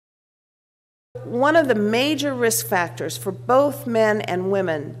one of the major risk factors for both men and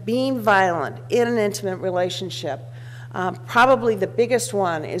women being violent in an intimate relationship, probably the biggest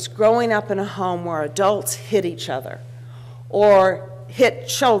one, is growing up in a home where adults hit each other or hit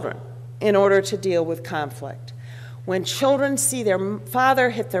children in order to deal with conflict. When children see their father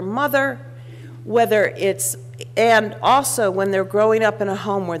hit their mother, and also when they're growing up in a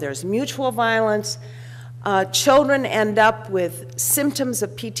home where there's mutual violence, children end up with symptoms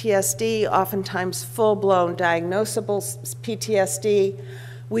of PTSD, oftentimes full-blown diagnosable PTSD.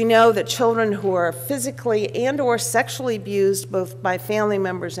 We know that children who are physically and or sexually abused, both by family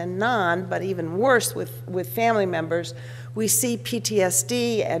members and non, but even worse with family members, we see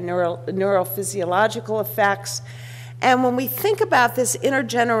PTSD and neurophysiological effects. And when we think about this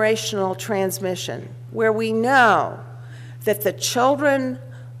intergenerational transmission, where we know that the children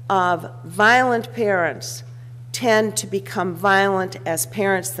of violent parents tend to become violent as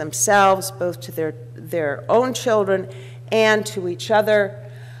parents themselves, both to their own children and to each other,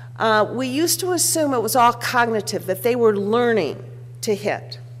 we used to assume it was all cognitive, that they were learning to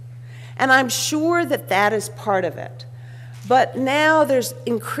hit. And I'm sure that that is part of it. But now there's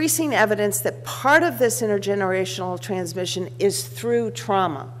increasing evidence that part of this intergenerational transmission is through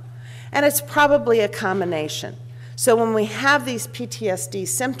trauma. And it's probably a combination. So when we have these PTSD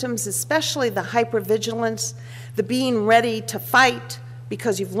symptoms, especially the hypervigilance, the being ready to fight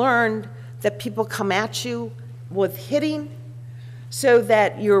because you've learned that people come at you with hitting, so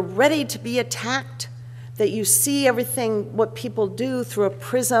that you're ready to be attacked, that you see everything, what people do, through a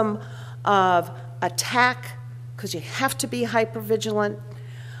prism of attack, because you have to be hypervigilant.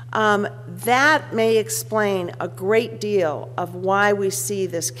 That may explain a great deal of why we see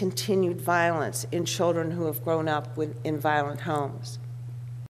this continued violence in children who have grown up in violent homes.